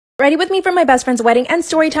Ready with me for my best friend's wedding and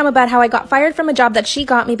story time about how I got fired from a job that she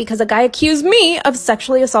got me because a guy accused me of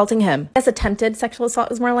sexually assaulting him. I guess attempted sexual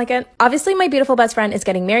assault is more like it. Obviously, my beautiful best friend is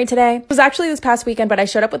getting married today. It was actually this past weekend, but I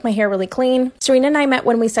showed up with my hair really clean. Serena and I met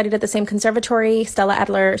when we studied at the same conservatory, Stella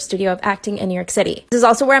Adler Studio of Acting in New York City. This is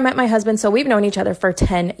also where I met my husband, so we've known each other for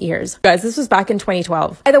 10 years. Guys, this was back in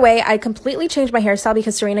 2012. By the way, I completely changed my hairstyle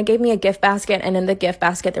because Serena gave me a gift basket, and in the gift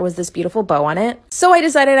basket, there was this beautiful bow on it. So I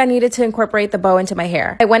decided I needed to incorporate the bow into my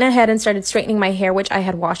hair. I went ahead and started straightening my hair, which I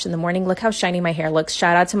had washed in the morning. Look how shiny my hair looks.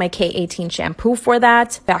 Shout out to my K18 shampoo for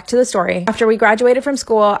that. Back to the story. After we graduated from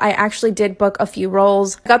school, I actually did book a few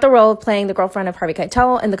roles. I got the role of playing the girlfriend of Harvey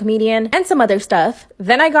Keitel and The Comedian and some other stuff.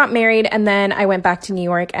 Then I got married, and then I went back to New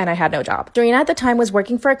York and I had no job. Serena at the time was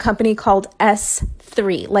working for a company called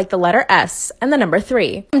S3, like the letter S and the number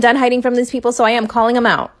 3. I'm done hiding from these people, so I am calling them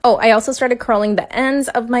out. Oh, I also started curling the ends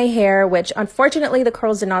of my hair, which unfortunately the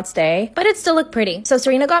curls did not stay, but it still looked pretty. So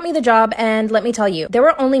Serena got me the job, and let me tell you, there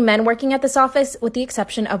were only men working at this office with the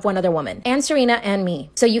exception of one other woman, and Serena and me.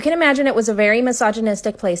 So you can imagine it was a very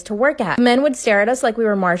misogynistic place to work at. Men would stare at us like we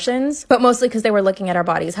were Martians, but mostly because they were looking at our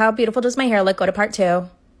bodies. How beautiful does my hair look? Go to part 2.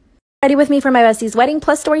 Ready with me for my bestie's wedding,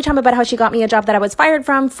 plus story time about how she got me a job that I was fired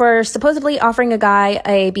from for supposedly offering a guy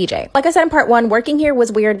a BJ. Like I said in part 1, working here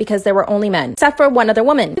was weird because there were only men, except for one other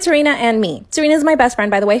woman, Serena and me. Serena is my best friend,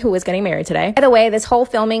 by the way, who is getting married today. By the way, this whole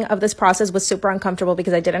filming of this process was super uncomfortable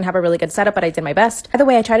because I didn't have a really good setup, but I did my best. By the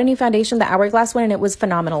way, I tried a new foundation, the Hourglass one, and it was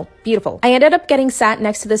phenomenal. Beautiful. I ended up getting sat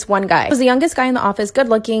next to this one guy. He was the youngest guy in the office, good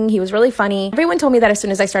looking, he was really funny. Everyone told me that as soon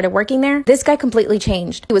as I started working there, this guy completely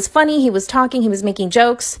changed. He was funny, he was talking, he was making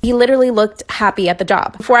jokes. He literally looked happy at the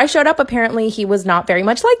job. Before I showed up, apparently he was not very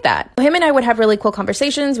much like that. Him and I would have really cool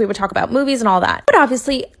conversations. We would talk about movies and all that. But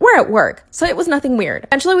obviously, we're at work, so it was nothing weird.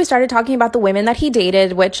 Eventually, we started talking about the women that he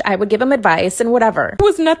dated, which I would give him advice and whatever. It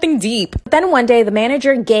was nothing deep. But then one day, the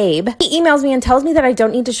manager, Gabe, he emails me and tells me that I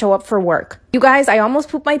don't need to show up for work. You guys, I almost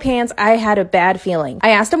pooped my pants. I had a bad feeling.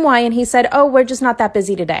 I asked him why, and he said, oh, we're just not that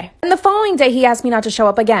busy today. And the following day, he asked me not to show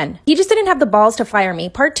up again. He just didn't have the balls to fire me.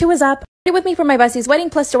 Part 2 is up. Ready with me for my bestie's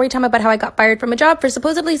wedding, plus story time about how I got fired from a job for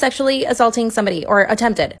supposedly sexually assaulting somebody, or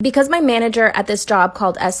attempted. Because my manager at this job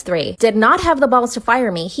called S3 did not have the balls to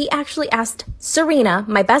fire me, he actually asked Serena,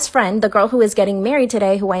 my best friend, the girl who is getting married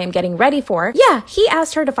today, who I am getting ready for, yeah, he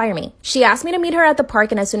asked her to fire me. She asked me to meet her at the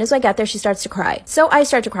park, and as soon as I get there, she starts to cry. So I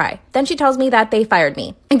start to cry. Then she tells me that they fired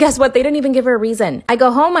me. And guess what? They didn't even give her a reason. I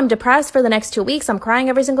go home, I'm depressed for the next 2 weeks, I'm crying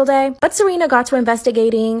every single day. But Serena got to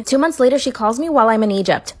investigating. 2 months later, she calls me while I'm in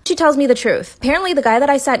Egypt. She tells me the truth. Apparently, the guy that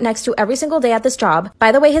I sat next to every single day at this job,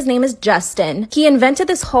 by the way, his name is Justin, he invented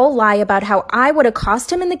this whole lie about how I would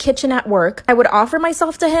accost him in the kitchen at work, I would offer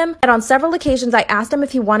myself to him, and on several occasions, I asked him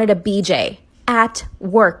if he wanted a BJ at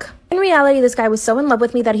work. In reality, this guy was so in love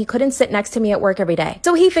with me that he couldn't sit next to me at work every day.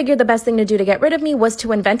 So he figured the best thing to do to get rid of me was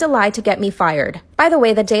to invent a lie to get me fired. By the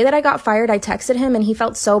way, the day that I got fired, I texted him and he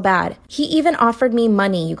felt so bad. He even offered me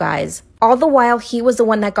money, you guys. All the while, he was the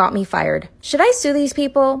one that got me fired. Should I sue these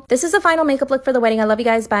people? This is the final makeup look for the wedding. I love you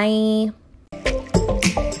guys. Bye.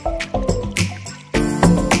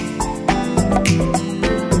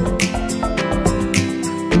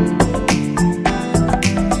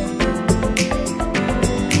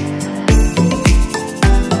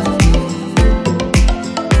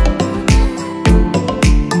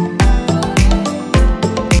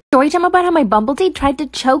 Story time about how my Bumble date tried to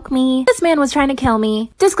choke me. This man was trying to kill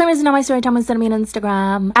me. Disclaimers to know my story time was sent me on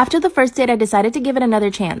Instagram. After the first date, I decided to give it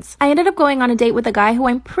another chance. I ended up going on a date with a guy who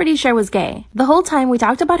I'm pretty sure was gay. The whole time we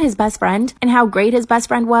talked about his best friend and how great his best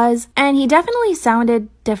friend was, and he definitely sounded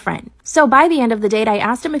different. So by the end of the date, I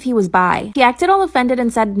asked him if he was bi. He acted all offended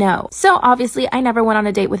and said no. So obviously, I never went on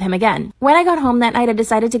a date with him again. When I got home that night, I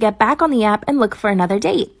decided to get back on the app and look for another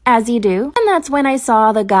date, as you do. And that's when I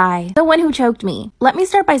saw the guy, the one who choked me. Let me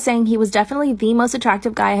start by saying he was definitely the most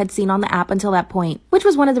attractive guy I had seen on the app until that point, which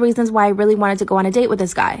was one of the reasons why I really wanted to go on a date with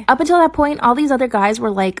this guy. Up until that point, all these other guys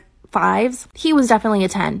were like 5s. He was definitely a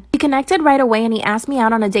 10. We connected right away and he asked me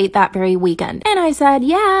out on a date that very weekend. And I said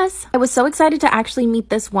yes. I was so excited to actually meet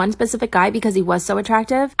this one specific guy because he was so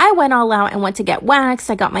attractive. I went all out and went to get waxed.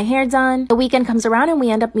 I got my hair done. The weekend comes around and we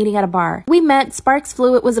end up meeting at a bar. We met, sparks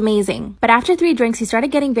flew, it was amazing. But after 3 drinks, he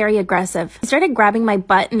started getting very aggressive. He started grabbing my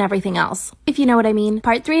butt and everything else, if you know what I mean.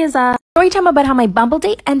 Part 3 is up. Story time about how my Bumble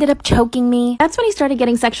date ended up choking me. That's when he started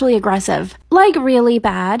getting sexually aggressive. Like really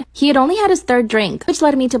bad. He had only had his third drink, which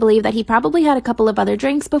led me to believe that he probably had a couple of other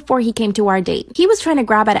drinks before he came to our date. He was trying to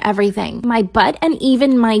grab at everything. My butt and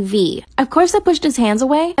even my V. Of course I pushed his hands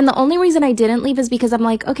away, and the only reason I didn't leave is because I'm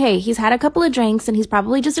like, okay, he's had a couple of drinks and he's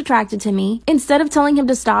probably just attracted to me, instead of telling him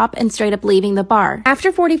to stop and straight up leaving the bar.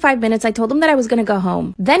 After 45 minutes, I told him that I was gonna go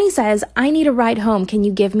home. Then he says, I need a ride home, can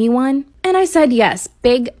you give me one? And I said yes.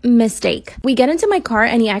 Big mistake. We get into my car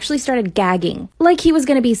and he actually started gagging, like he was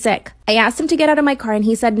gonna be sick. I asked him to get out of my car and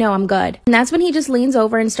he said, no, I'm good. And that's when he just leans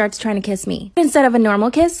over and starts trying to kiss me. Instead of a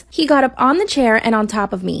normal kiss, he got up on the chair and on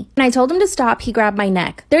top of me. And I told him to stop, he grabbed my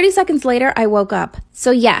neck. 30 seconds later, I woke up.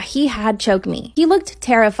 So yeah, he had choked me. He looked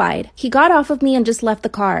terrified. He got off of me and just left the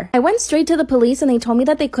car. I went straight to the police and they told me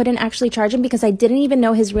that they couldn't actually charge him because I didn't even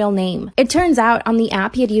know his real name. It turns out on the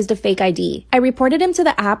app he had used a fake ID. I reported him to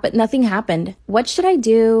the app, but nothing happened. What should I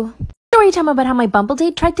do? Story time about how my Bumble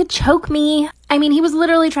date tried to choke me. I mean, he was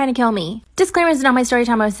literally trying to kill me. Disclaimer is not my story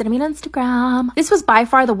time. I was sending me on Instagram. This was by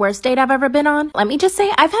far the worst date I've ever been on. Let me just say,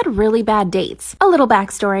 I've had really bad dates. A little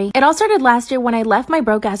backstory. It all started last year when I left my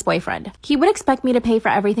broke-ass boyfriend. He would expect me to pay for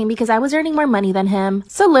everything because I was earning more money than him.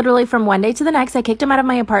 So literally from one day to the next, I kicked him out of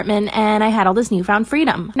my apartment and I had all this newfound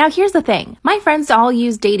freedom. Now here's the thing. My friends all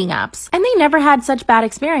use dating apps and they never had such bad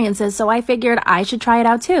experiences, so I figured I should try it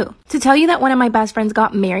out too. To tell you that one of my best friends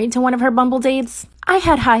got married to one of her Bumble dates, I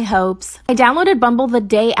had high hopes. I downloaded Bumble the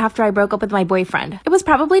day after I broke up with my boyfriend. It was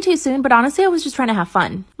probably too soon, but honestly, I was just trying to have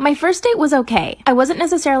fun. My first date was okay. I wasn't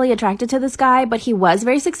necessarily attracted to this guy, but he was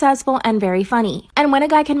very successful and very funny. And when a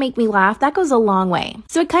guy can make me laugh, that goes a long way.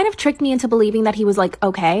 So it kind of tricked me into believing that he was like,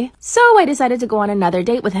 okay. So I decided to go on another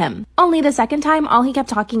date with him. Only the second time, all he kept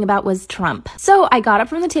talking about was Trump. So I got up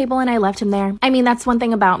from the table and I left him there. I mean, that's one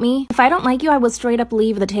thing about me. If I don't like you, I will straight up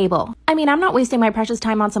leave the table. I mean, I'm not wasting my precious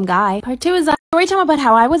time on some guy. Part 2 is story time about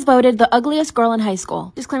how I was voted the ugliest girl in high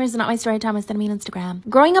school. Disclaimer is not my story time. Send me on Instagram.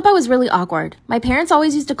 Growing up, I was really awkward. My parents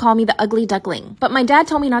always used to call me the ugly duckling, but my dad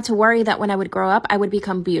told me not to worry, that when I would grow up, I would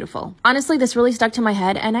become beautiful. Honestly, this really stuck to my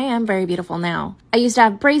head and I am very beautiful now. I used to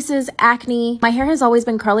have braces, acne. My hair has always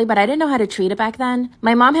been curly, but I didn't know how to treat it back then.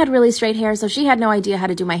 My mom had really straight hair, so she had no idea how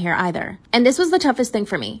to do my hair either. And this was the toughest thing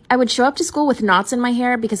for me. I would show up to school with knots in my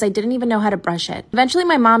hair because I didn't even know how to brush it. Eventually,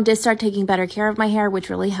 my mom did start taking better care of my hair, which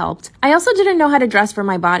really helped. I also didn't know how to dress for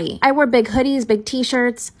my body. I wore big hoodies, big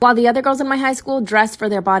t-shirts, while the other girls in my high school dressed for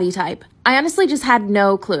their body type. I honestly just had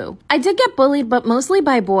no clue. I did get bullied, but mostly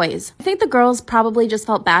by boys. I think the girls probably just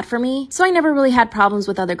felt bad for me, so I never really had problems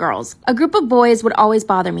with other girls. A group of boys would always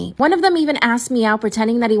bother me. One of them even asked me out,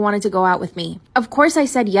 pretending that he wanted to go out with me. Of course I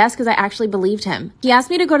said yes because I actually believed him. He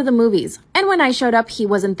asked me to go to the movies, and when I showed up, he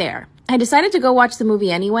wasn't there. I decided to go watch the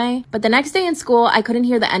movie anyway, but the next day in school, I couldn't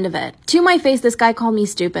hear the end of it. To my face, this guy called me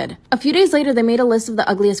stupid. A few days later, they made a list of the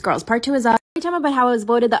ugliest girls. Part 2 is story time about how I was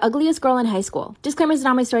voted the ugliest girl in high school. Disclaimer is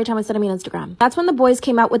not my story time. I sent me on Instagram. That's when the boys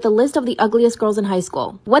came out with the list of the ugliest girls in high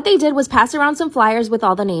school. What they did was pass around some flyers with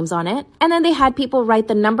all the names on it, and then they had people write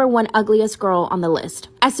the #1 ugliest girl on the list.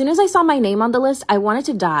 As soon as I saw my name on the list, I wanted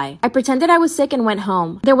to die. I pretended I was sick and went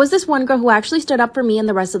home. There was this one girl who actually stood up for me and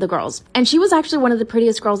the rest of the girls, and she was actually one of the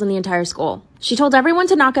prettiest girls in the entire school. She told everyone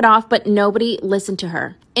to knock it off, but nobody listened to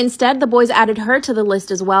her. Instead, the boys added her to the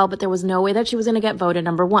list as well, but there was no way that she was going to get voted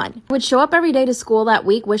 #1. I would show up every day to school that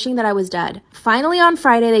week wishing that I was dead. Finally, on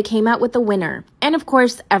Friday, they came out with the winner. And of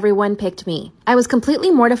course, everyone picked me. I was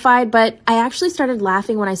completely mortified, but I actually started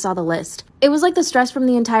laughing when I saw the list. It was like the stress from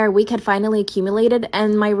the entire week had finally accumulated,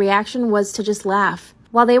 and my reaction was to just laugh.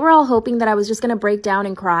 While they were all hoping that I was just going to break down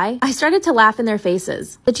and cry, I started to laugh in their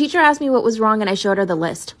faces. The teacher asked me what was wrong and I showed her the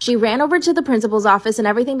list. She ran over to the principal's office and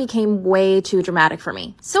everything became way too dramatic for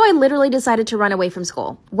me. So I literally decided to run away from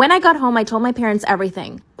school. When I got home, I told my parents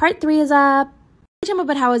everything. Part 3 is up. Time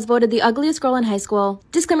about how I was voted the ugliest girl in high school.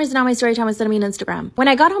 Disclaimer is not my story time. Send me on Instagram. When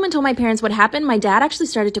I got home and told my parents what happened, my dad actually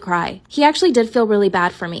started to cry. He actually did feel really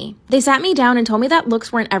bad for me. They sat me down and told me that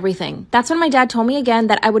looks weren't everything. That's when my dad told me again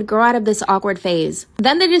that I would grow out of this awkward phase.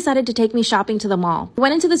 Then they decided to take me shopping to the mall. We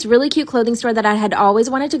went into this really cute clothing store that I had always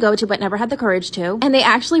wanted to go to but never had the courage to, and they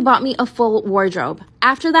actually bought me a full wardrobe.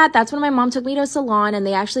 After that, that's when my mom took me to a salon and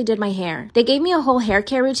they actually did my hair. They gave me a whole hair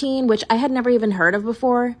care routine, which I had never even heard of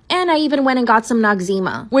before. And I even went and got some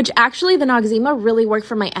Noxzema, which actually the Noxzema really worked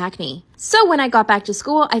for my acne. So when I got back to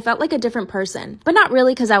school, I felt like a different person, but not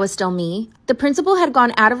really because I was still me. The principal had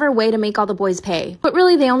gone out of her way to make all the boys pay, but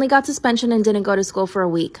really they only got suspension and didn't go to school for a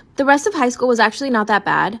week. The rest of high school was actually not that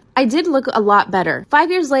bad. I did look a lot better.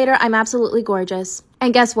 5 years later, I'm absolutely gorgeous.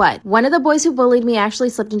 And guess what? One of the boys who bullied me actually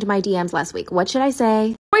slipped into my DMs last week. What should I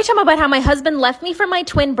say? Story time about how my husband left me for my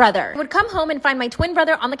twin brother. I would come home and find my twin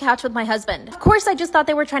brother on the couch with my husband. Of course, I just thought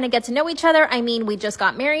they were trying to get to know each other. I mean, we just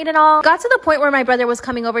got married and all. Got to the point where my brother was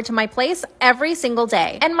coming over to my place every single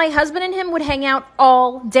day. And my husband and him would hang out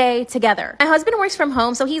all day together. My husband works from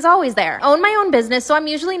home, so he's always there. I own my own business, so I'm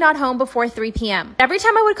usually not home before 3 p.m. Every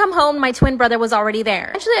time I would come home, my twin brother was already there.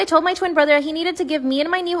 Actually, I told my twin brother he needed to give me and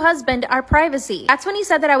my new husband our privacy. That's when he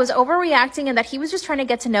said that I was overreacting and that he was just trying to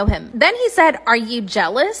get to know him. Then he said, "Are you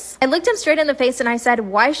jealous?" I looked him straight in the face and I said,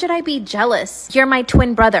 "Why should I be jealous? You're my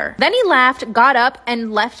twin brother." Then he laughed, got up,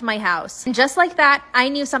 and left my house. And just like that, I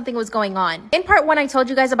knew something was going on. In part 1, I told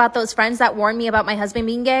you guys about those friends that warned me about my husband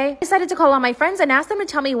being gay. I decided to call on my friends and ask them to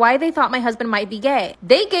tell me why they thought my husband might be gay.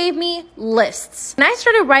 They gave me lists. And I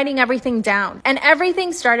started writing everything down. And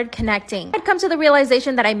everything started connecting. I'd come to the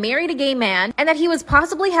realization that I married a gay man and that he was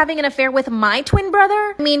possibly having an affair with my twin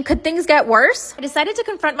brother. I mean, could things get worse? I decided to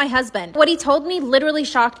confront my husband. What he told me literally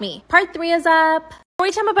shocked me. Part 3 is up.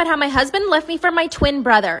 Story time about how my husband left me for my twin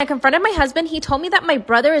brother. I confronted my husband. He told me that my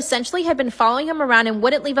brother essentially had been following him around and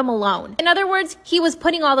wouldn't leave him alone. In other words, he was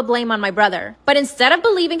putting all the blame on my brother. But instead of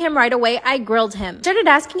believing him right away, I grilled him. Started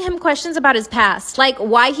asking him questions about his past, like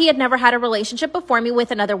why he had never had a relationship before me with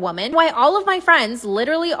another woman, why all of my friends,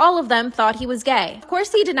 literally all of them, thought he was gay. Of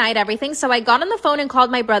course, he denied everything, so I got on the phone and called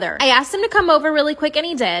my brother. I asked him to come over really quick, and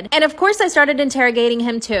he did. And of course, I started interrogating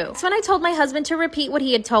him too. That's when I told my husband to repeat what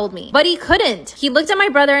he had told me. But he couldn't. He looked at my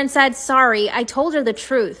brother and said, "Sorry, I told her the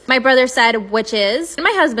truth." My brother said, "Which is?" And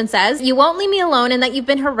my husband says, "You won't leave me alone and that you've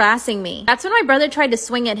been harassing me." That's when my brother tried to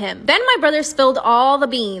swing at him. Then my brother spilled all the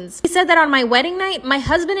beans. He said that on my wedding night, my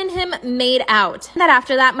husband and him made out. And that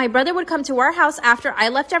after that, my brother would come to our house after I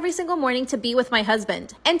left every single morning to be with my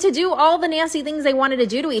husband and to do all the nasty things they wanted to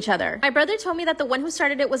do to each other. My brother told me that the one who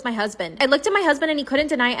started it was my husband. I looked at my husband and he couldn't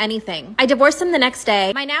deny anything. I divorced him the next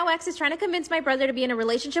day. My now ex is trying to convince my brother to be in a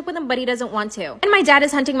relationship with him, but he doesn't want to. And my dad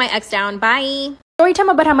is hunting my ex down. Bye. Story time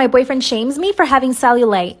about how my boyfriend shames me for having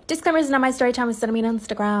cellulite. Disclaimer is not my story time, send me on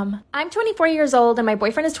Instagram. I'm 24 years old and my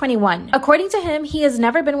boyfriend is 21. According to him, he has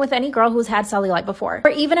never been with any girl who's had cellulite before,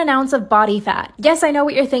 or even an ounce of body fat. Yes, I know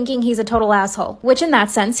what you're thinking, he's a total asshole, which in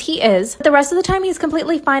that sense, he is. But the rest of the time, he's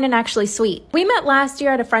completely fine and actually sweet. We met last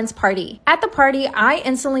year at a friend's party. At the party, I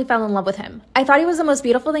instantly fell in love with him. I thought he was the most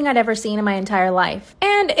beautiful thing I'd ever seen in my entire life.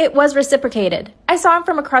 And it was reciprocated. I saw him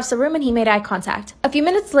from across the room and he made eye contact. A few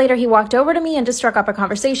minutes later, he walked over to me and just struck up a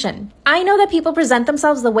conversation. I know that people present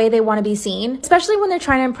themselves the way they want to be seen, especially when they're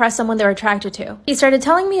trying to impress someone they're attracted to. He started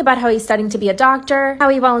telling me about how he's studying to be a doctor, how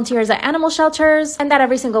he volunteers at animal shelters, and that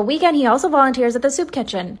every single weekend he also volunteers at the soup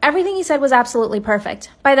kitchen. Everything he said was absolutely perfect.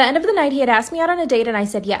 By the end of the night, he had asked me out on a date and I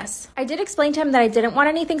said yes. I did explain to him that I didn't want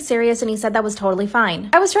anything serious and he said that was totally fine.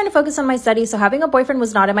 I was trying to focus on my studies, so having a boyfriend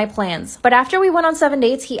was not in my plans. But after we went on 7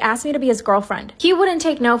 dates, he asked me to be his girlfriend. He wouldn't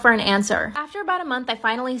take no for an answer. After about a month, I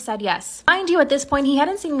finally said yes. Mind you, at this point, he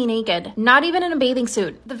hadn't seen me naked, not even in a bathing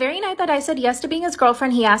suit. The very night that I said yes to being his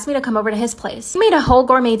girlfriend, he asked me to come over to his place. He made a whole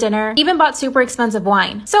gourmet dinner, even bought super expensive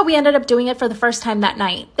wine. So we ended up doing it for the first time that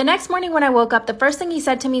night. The next morning when I woke up, the first thing he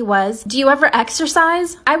said to me was, "Do you ever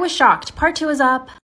exercise?" I was shocked. Part 2 is up.